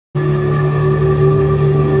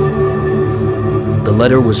The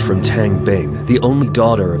letter was from Tang Bing, the only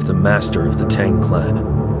daughter of the master of the Tang clan.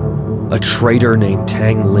 A traitor named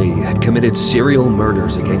Tang Li had committed serial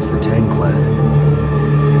murders against the Tang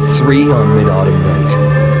clan. 3 on Mid-Autumn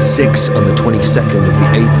Night, 6 on the 22nd of the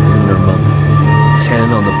 8th lunar month, 10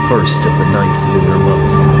 on the 1st of the 9th lunar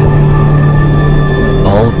month.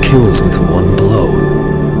 All killed with one blow.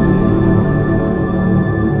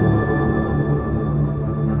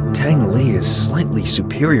 Tang Li is slightly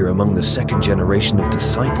superior among the second generation of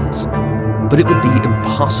disciples, but it would be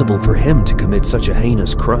impossible for him to commit such a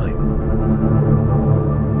heinous crime.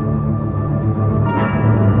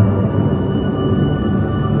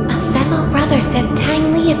 A fellow brother said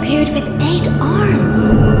Tang Li appeared with 8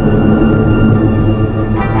 arms.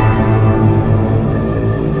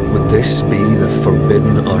 Would this be the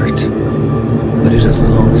forbidden art? But it has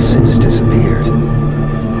long since disappeared.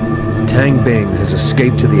 Tang Bing has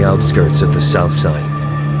escaped to the outskirts of the south side,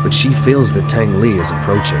 but she feels that Tang Li is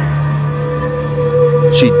approaching.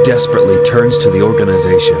 She desperately turns to the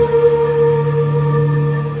organization.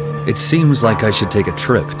 It seems like I should take a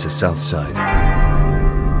trip to Southside.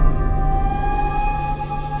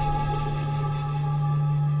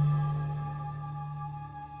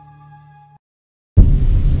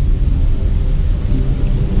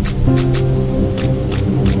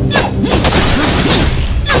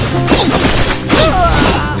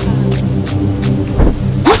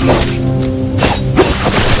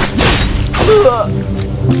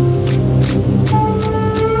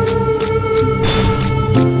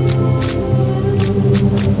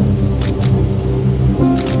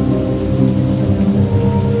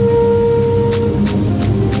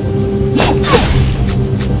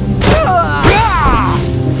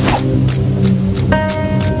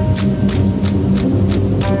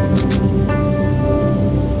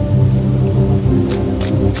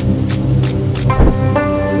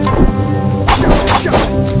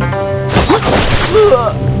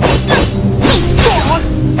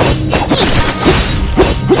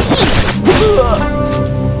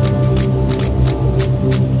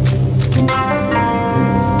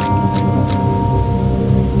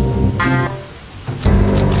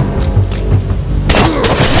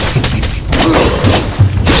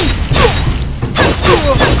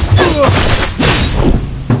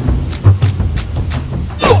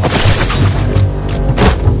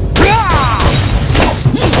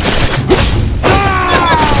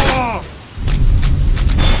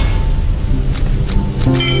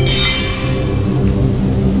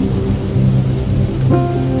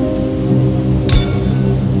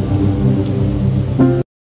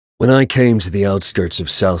 When I came to the outskirts of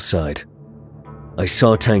Southside, I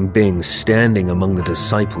saw Tang Bing standing among the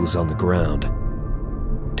disciples on the ground,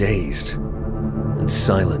 dazed and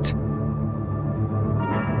silent.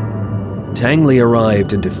 Tang Li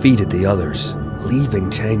arrived and defeated the others, leaving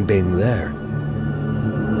Tang Bing there.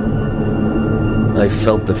 I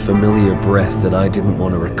felt the familiar breath that I didn't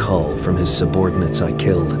want to recall from his subordinates I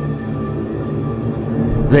killed.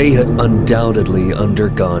 They had undoubtedly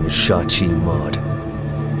undergone Shachi Mod.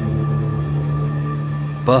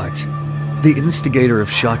 But the instigator of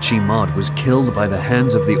Shachi Mod was killed by the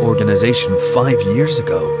hands of the organization 5 years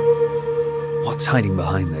ago. What's hiding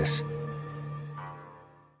behind this?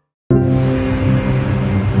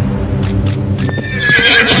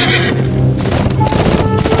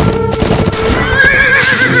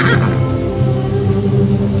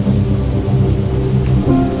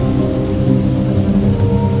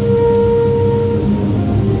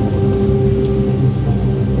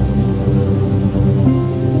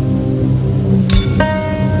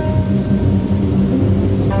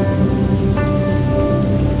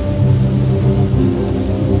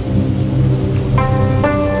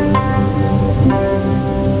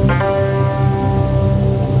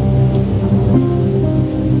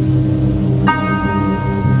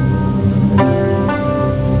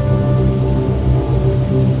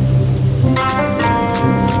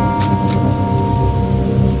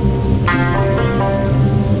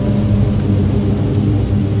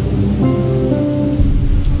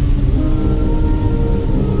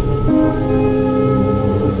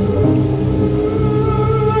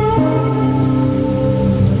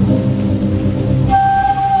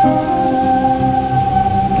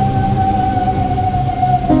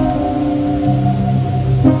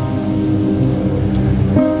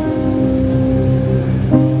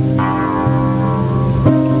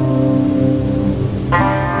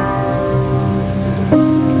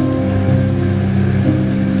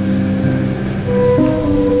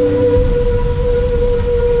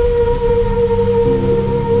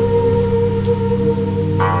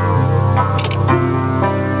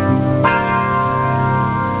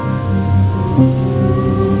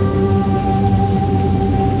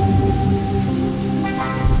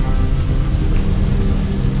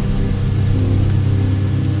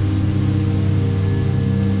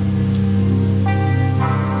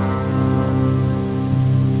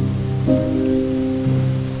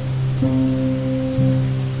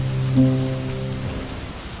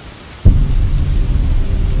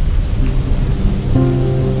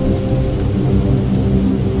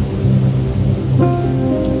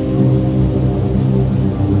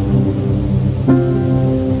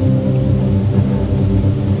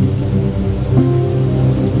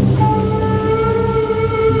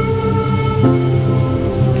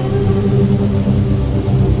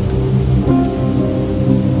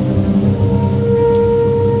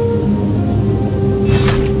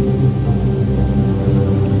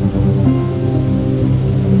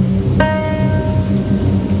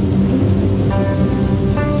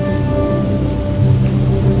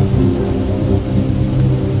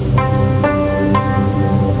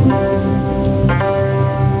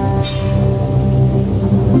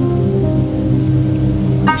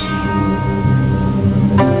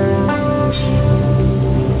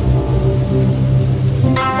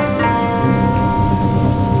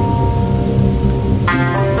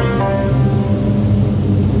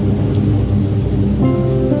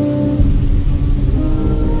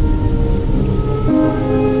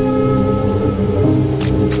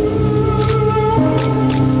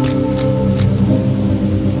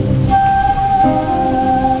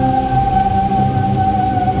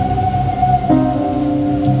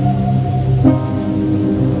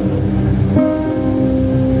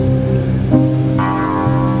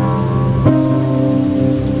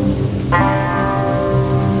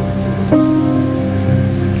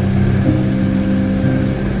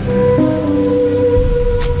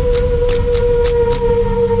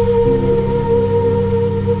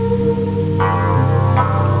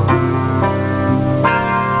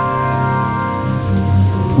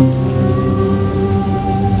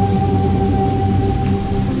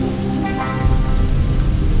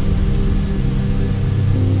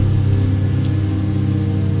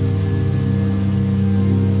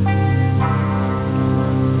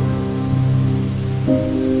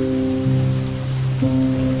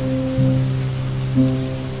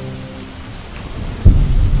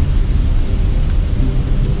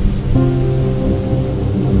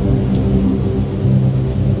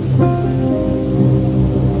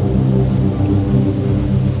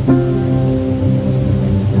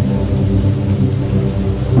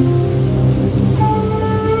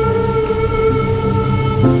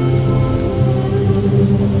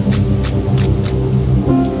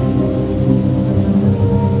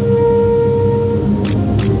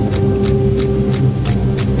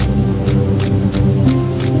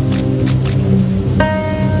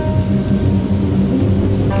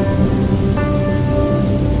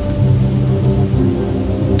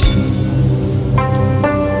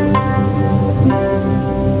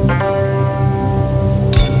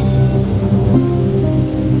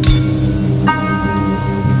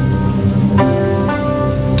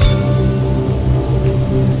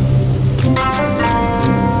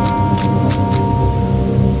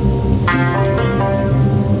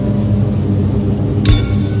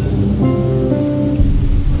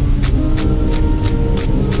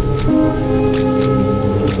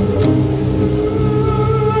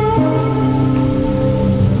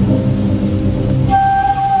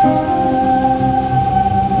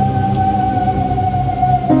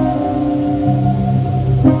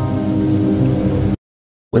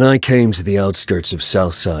 When I came to the outskirts of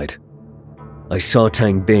Southside, I saw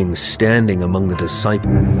Tang Bing standing among the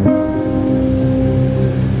disciples.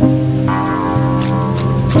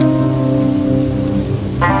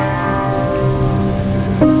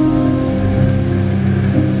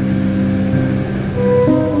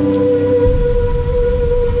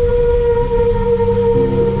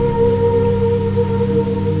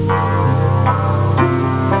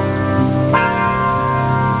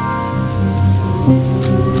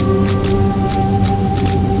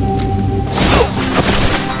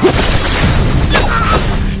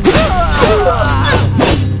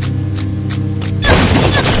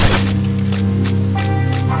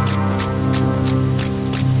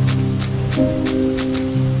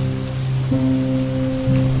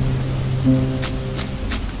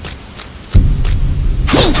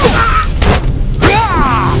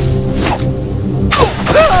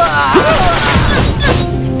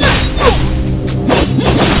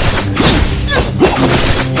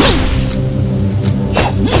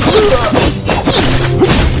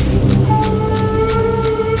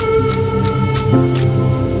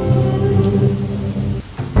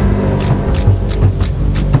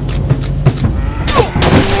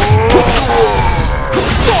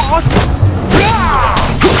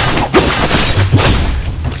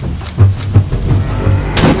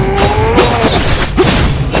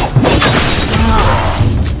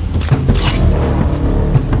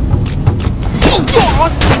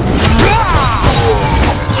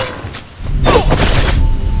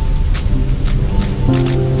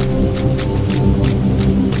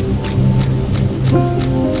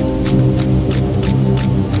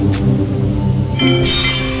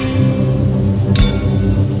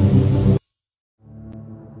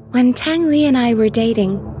 When Tang Li and I were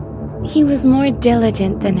dating, he was more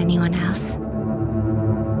diligent than anyone else.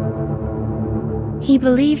 He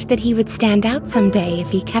believed that he would stand out someday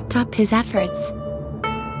if he kept up his efforts.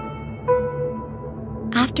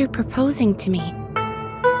 After proposing to me,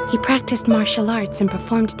 he practiced martial arts and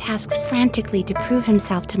performed tasks frantically to prove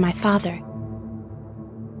himself to my father.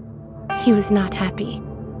 He was not happy.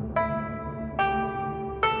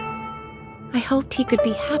 I hoped he could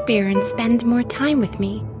be happier and spend more time with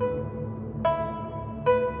me.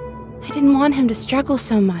 I didn't want him to struggle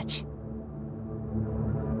so much.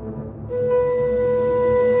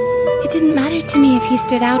 It didn't matter to me if he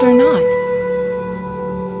stood out or not.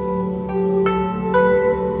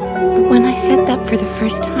 But when I said that for the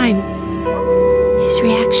first time, his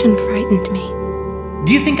reaction frightened me.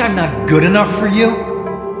 Do you think I'm not good enough for you?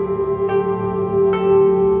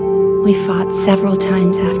 We fought several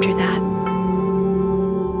times after that.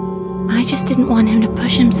 I just didn't want him to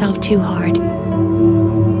push himself too hard.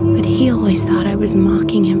 But he always thought I was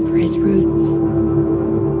mocking him for his roots.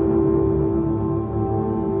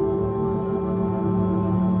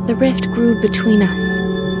 The rift grew between us.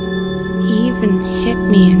 He even hit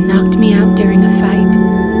me and knocked me out during a fight.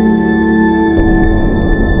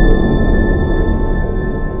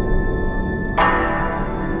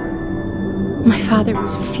 My father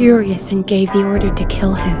was furious and gave the order to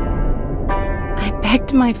kill him. I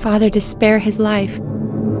begged my father to spare his life,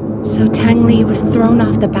 so Tang Li was thrown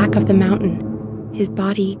off the back of the mountain, his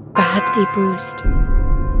body badly bruised.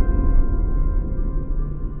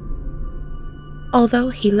 Although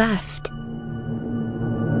he left,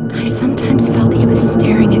 I sometimes felt he was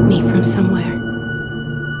staring at me from somewhere.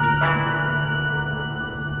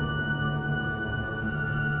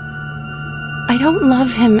 I don't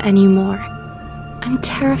love him anymore. I'm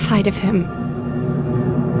terrified of him.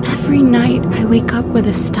 Every night I wake up with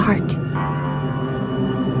a start.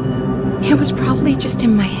 It was probably just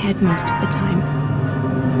in my head most of the time.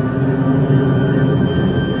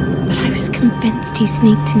 But I was convinced he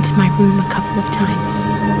sneaked into my room a couple of times.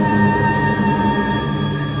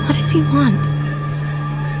 What does he want?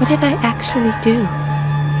 What did I actually do?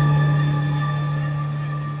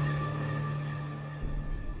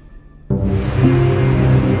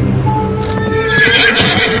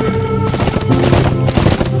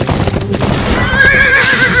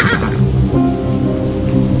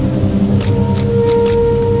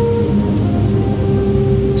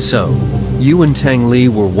 So, you and Tang Li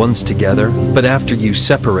were once together, but after you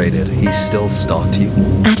separated, he still stalked you?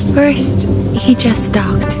 At first, he just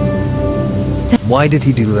stalked. Why did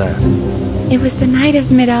he do that? It was the night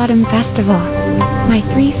of Mid-Autumn Festival. My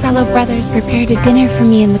 3 fellow brothers prepared a dinner for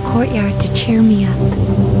me in the courtyard to cheer me up.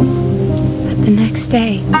 But the next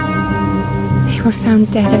day, they were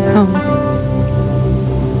found dead at home.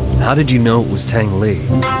 How did you know it was Tang Li?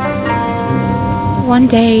 One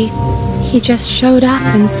day, he just showed up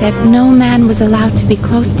and said no man was allowed to be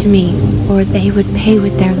close to me, or they would pay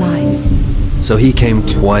with their lives. So he came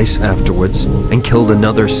twice afterwards and killed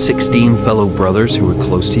another 16 fellow brothers who were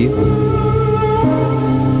close to you?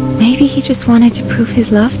 Maybe he just wanted to prove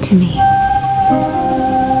his love to me.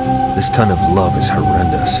 This kind of love is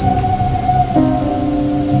horrendous.